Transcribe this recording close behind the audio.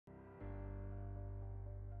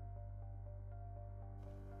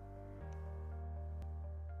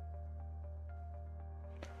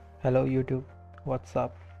Hello YouTube, what's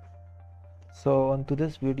up? So on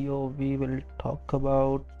today's video we will talk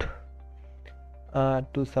about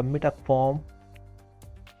to submit a form.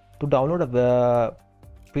 To download a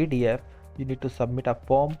PDF you need to submit a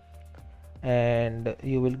form and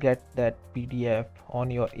you will get that PDF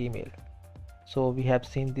on your email. So we have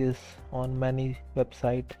seen this on many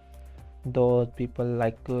websites. Those people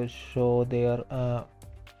like to show their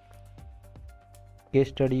case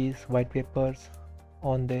studies, white papers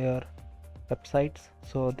on their websites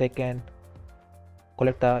so they can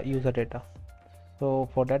collect the user data. So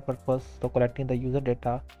for that purpose, so collecting the user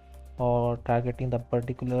data or targeting the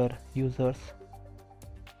particular users,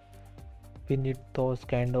 we need those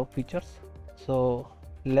kind of features. So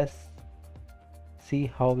let's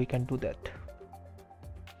see how we can do that.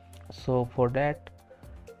 So for that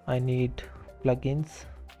I need plugins.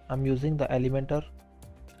 I'm using the Elementor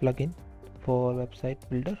plugin for website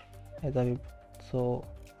builder as a so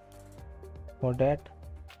for that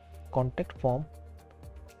contact form,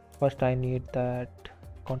 first I need that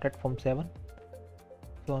contact form 7,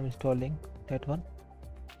 so I'm installing that one.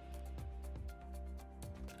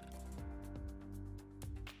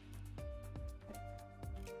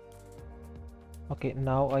 Okay,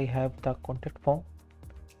 now I have the contact form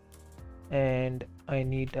and I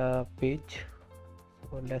need a page,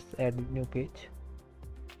 so let's add a new page.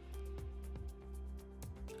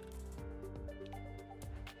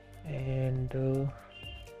 And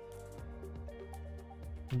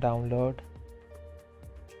download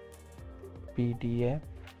PDF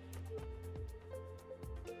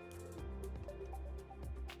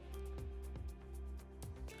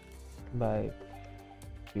by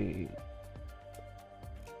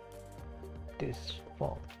this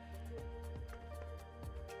form.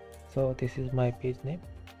 So this is my page name.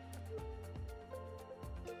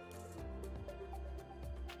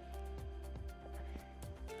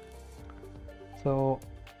 So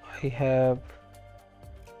I have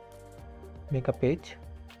make a page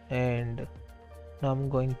and now I'm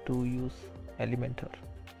going to use Elementor.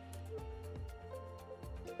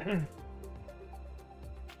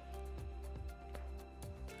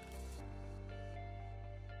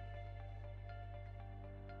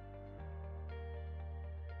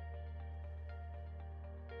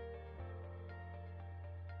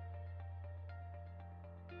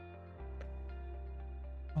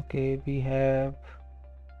 Okay, we have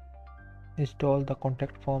installed the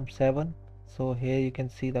contact form 7. So here you can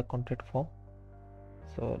see the contact form.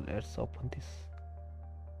 So let's open this.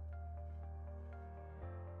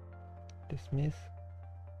 Dismiss.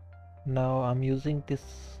 Now I'm using this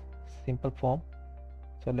simple form.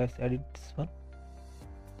 So let's edit this one.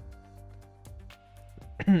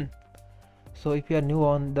 So if you are new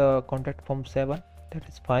on the contact form 7, that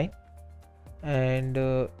is fine. And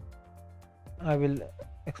I will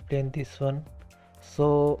explain this one.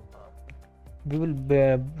 So we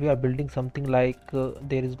are building something like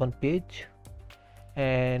there is one page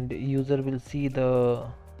and user will see the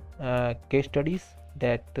case studies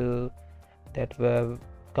that were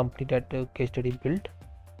completed case study built.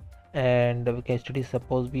 And case studies,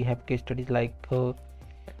 suppose we have case studies like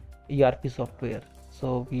ERP software,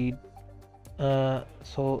 so we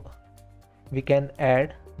can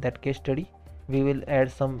add that case study. We will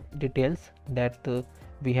add some details that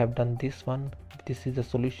we have done this one, this is the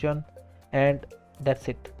solution, and that's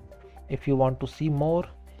it. If you want to see more,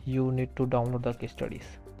 you need to download the case studies.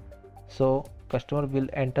 So customer will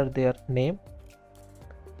enter their name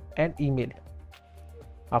and email.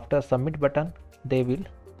 After submit button, they will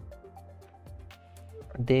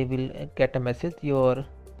get a message, your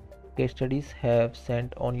case studies have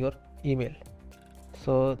sent on your email.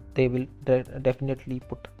 So they will definitely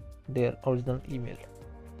put their original email.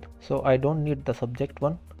 So I don't need the subject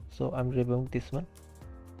one, so I'm removing this one.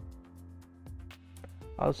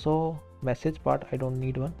 Also message part, I don't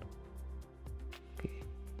need one. Okay,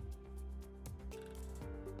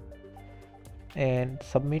 and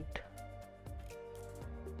submit,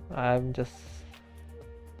 I'm just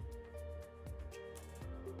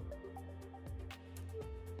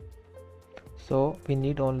so we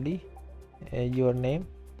need only your name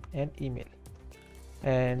and email,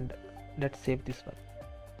 and let's save this one.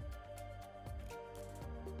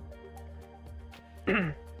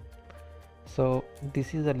 So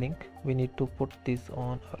this is a link, we need to put this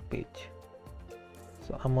on our page.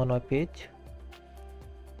 So I'm on our page,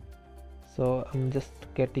 so I'm just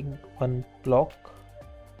getting one block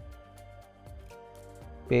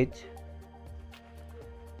page.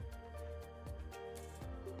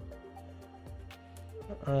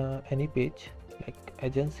 Any page like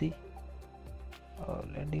agency or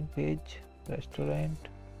landing page, restaurant,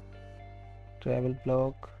 travel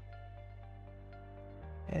blog,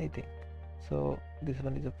 anything. So this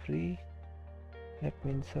one is a free. Let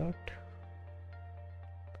me insert.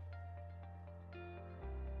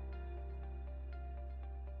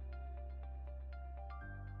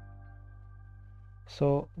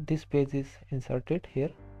 So this page is inserted here.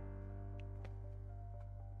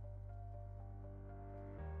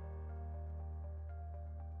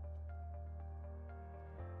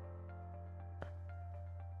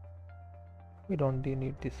 We don't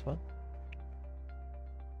need this one,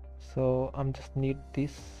 so I'm just need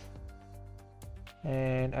this,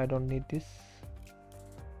 and I don't need this.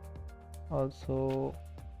 Also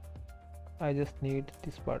I just need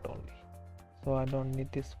this part only, so I don't need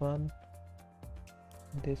this one,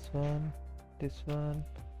 this one, this one,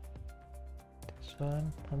 this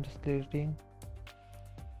one. I'm just deleting,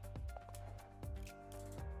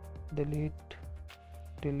 delete.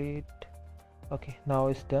 Okay, now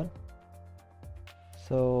it's done.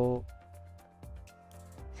 So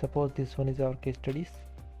suppose this one is our case studies.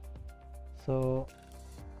 So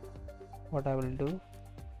what I will do,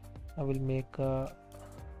 I will make a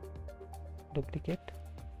duplicate.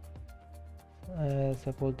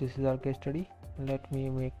 Suppose this is our case study. Let me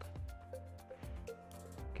make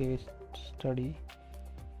case study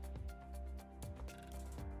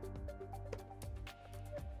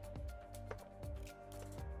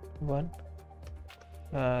one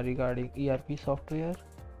regarding ERP software.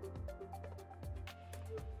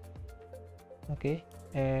 Okay,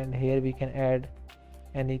 and here we can add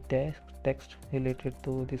any text related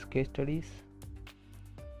to this case studies.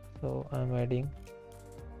 So I'm adding,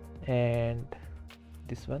 and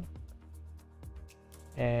this one,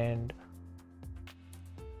 and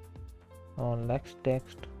on next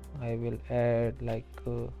text I will add like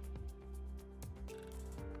to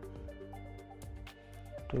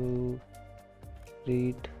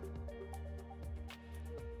read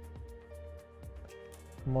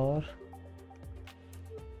more,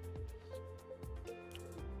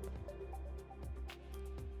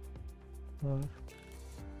 or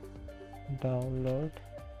download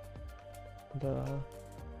the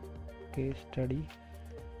case study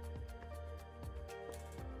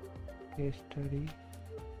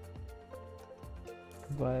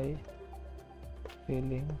by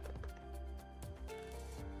filling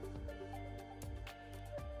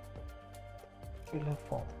a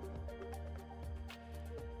form.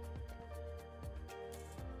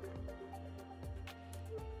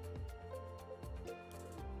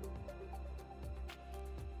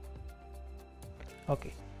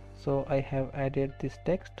 Okay, so I have added this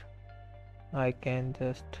text. I can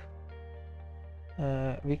just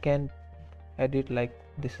we can edit like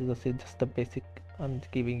this is just the basic I'm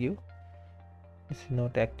giving you. This is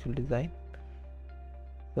not actual design,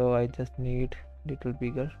 so I just need little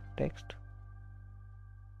bigger text,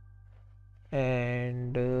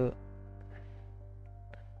 and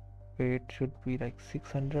weight should be like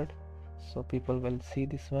 600, so people will see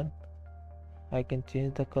this one. I can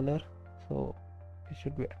change the color, so it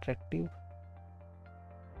should be attractive.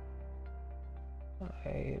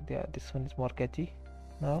 Yeah, this one is more catchy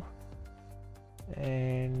now,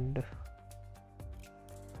 and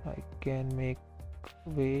I can make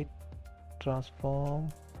weight, transform,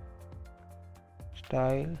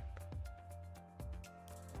 style.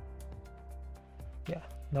 Yeah,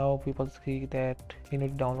 now people see that you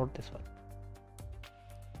need to download this one,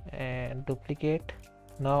 and duplicate.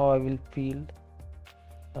 Now I will fill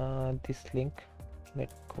this link.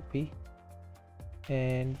 Let's copy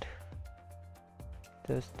and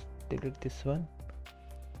just delete this one,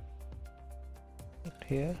 put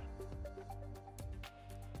here,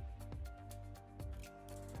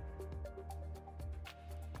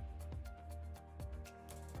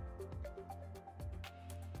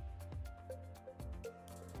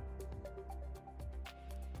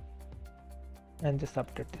 and just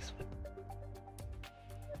update this one.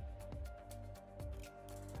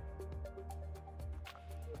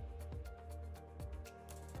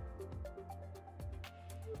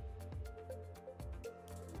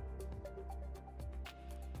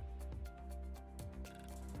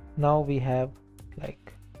 Now we have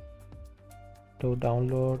like to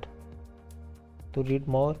download, to read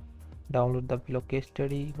more, download the below case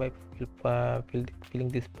study by filling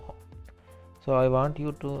this form. So I want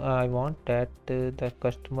that the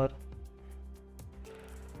customer,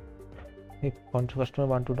 if customer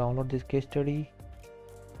want to download this case study,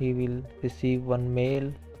 he will receive one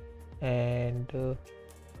mail, and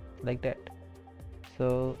like that.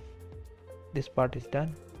 So this part is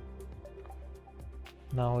done.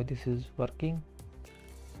 Now this is working,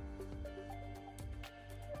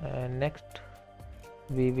 and next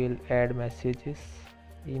we will add messages,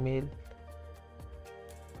 email,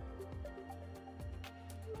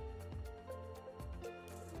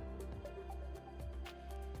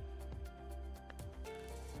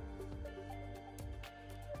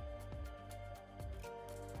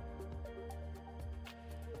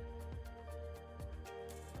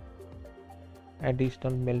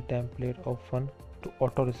 additional mail template often to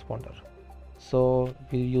autoresponder. So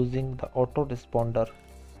we're using the autoresponder.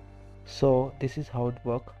 So this is how it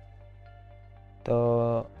works.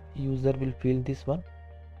 The user will fill this one,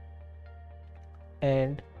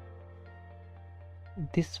 and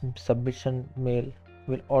this submission mail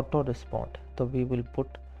will auto respond. So we will put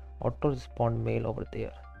auto respond mail over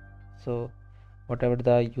there. So whatever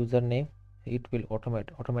the username, it will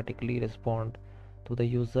automatically respond to the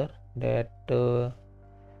user that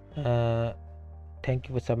thank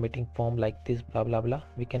you for submitting form like this, blah blah blah.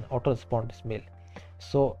 We can auto respond this mail.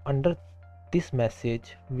 So under this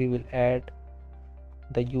message we will add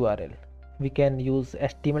the URL. We can use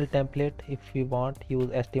HTML template if we want, use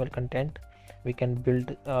HTML content. We can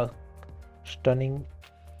build a stunning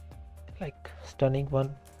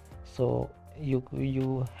one. So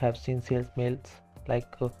you have seen sales mails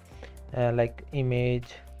like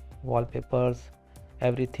image, wallpapers,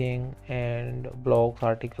 everything, and blogs,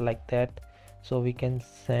 article like that. So we can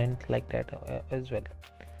send like that as well.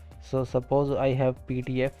 So suppose I have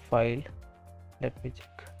PDF file. Let me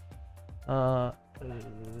check.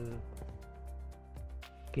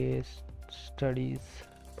 Case studies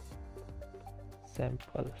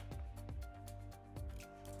sample.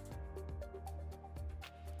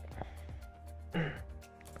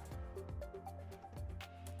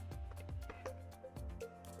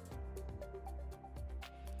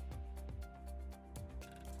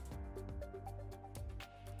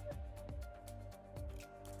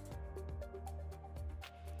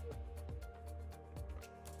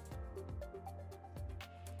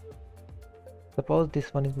 Suppose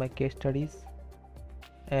this one is my case studies,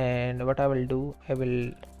 and what I will do, I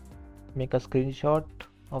will make a screenshot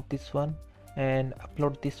of this one and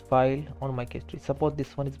upload this file on my case study. Suppose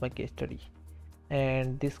this one is my case study,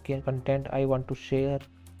 and this content I want to share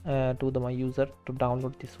to my user to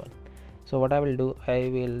download this one. So what I will do, I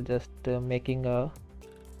will just making a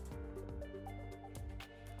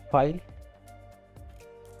file,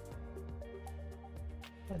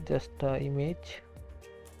 just image.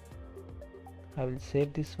 I will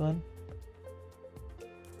save this one,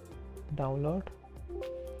 download.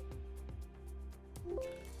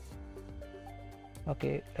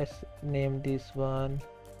 Okay, let's name this one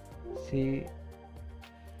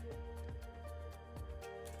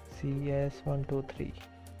CS123.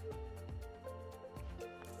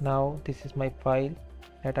 Now this is my file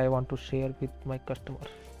that I want to share with my customer,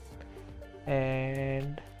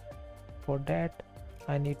 and for that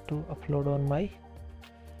I need to upload on my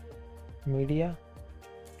media,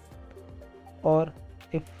 or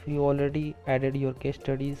if you already added your case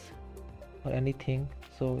studies or anything,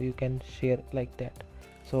 so you can share like that.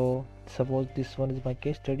 So suppose this one is my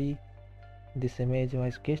case study, this image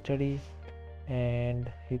my case study, and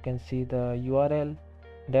you can see the URL.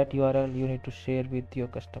 That URL you need to share with your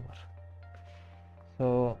customer.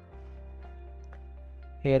 So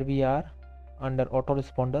here we are under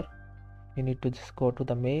autoresponder. You need to just go to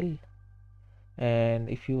the mail, and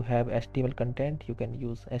if you have HTML content you can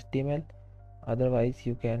use HTML, otherwise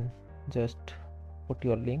you can just put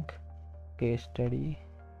your link, case study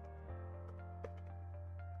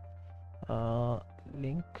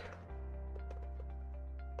link.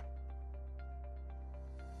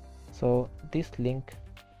 So this link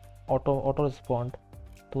auto respond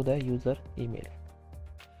to the user email.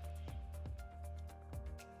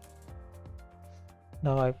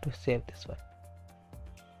 Now I have to save this one.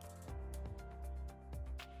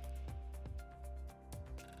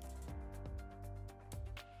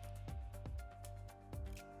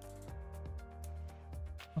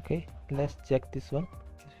 Okay, let's check this one,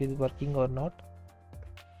 if it is working or not.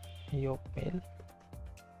 Your mail.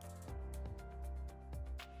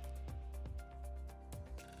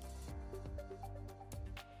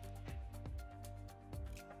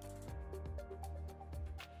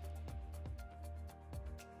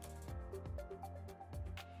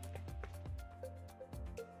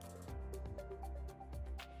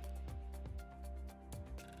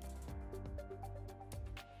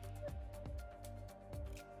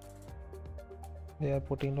 They are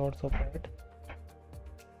putting lots of ad.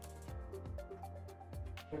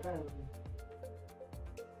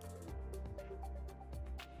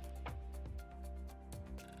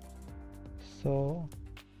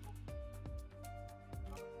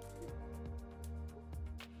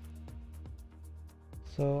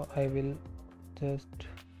 So I will just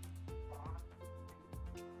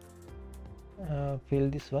fill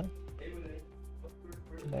this one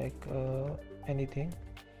like anything.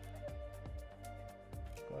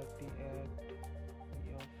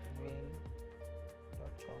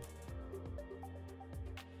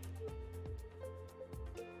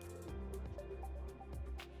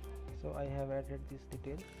 added this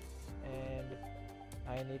detail, and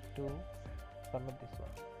I need to submit this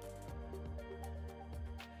one.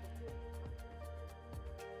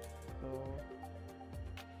 So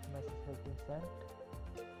message has been sent,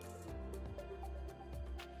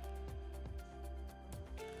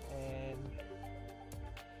 and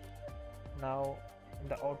now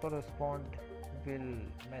the autorespond will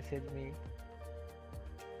message me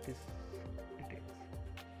this details.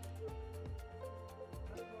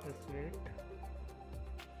 Just wait.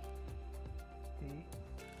 See,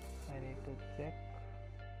 I need to check.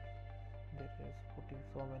 There is putting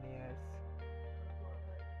so many ads.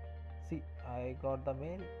 See, I got the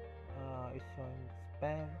mail. It's showing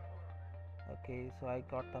spam. Okay, so I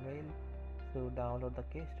got the mail. So download the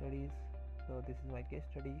case studies. So this is my case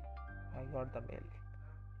study. I got the mail.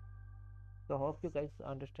 So hope you guys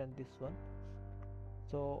understand this one.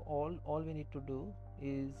 So all we need to do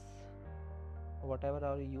is, whatever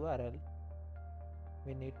our URL,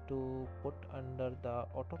 we need to put under the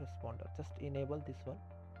autoresponder. Just enable this one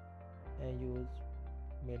and use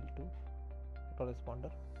mail to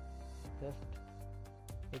autoresponder. Just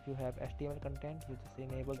if you have HTML content, you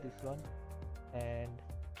just enable this one and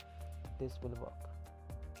this will work.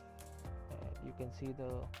 And you can see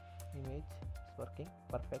the image is working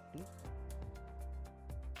perfectly,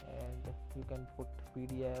 and you can put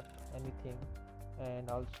PDF, anything, and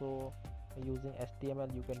also using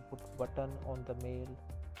HTML you can put button on the mail,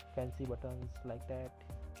 fancy buttons like that.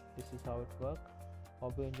 This is how it works.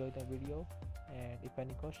 Hope you enjoy the video, and if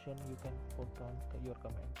any question you can put on your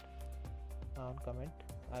comment.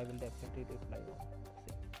 I will definitely reply on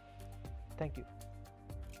the same. Thank you.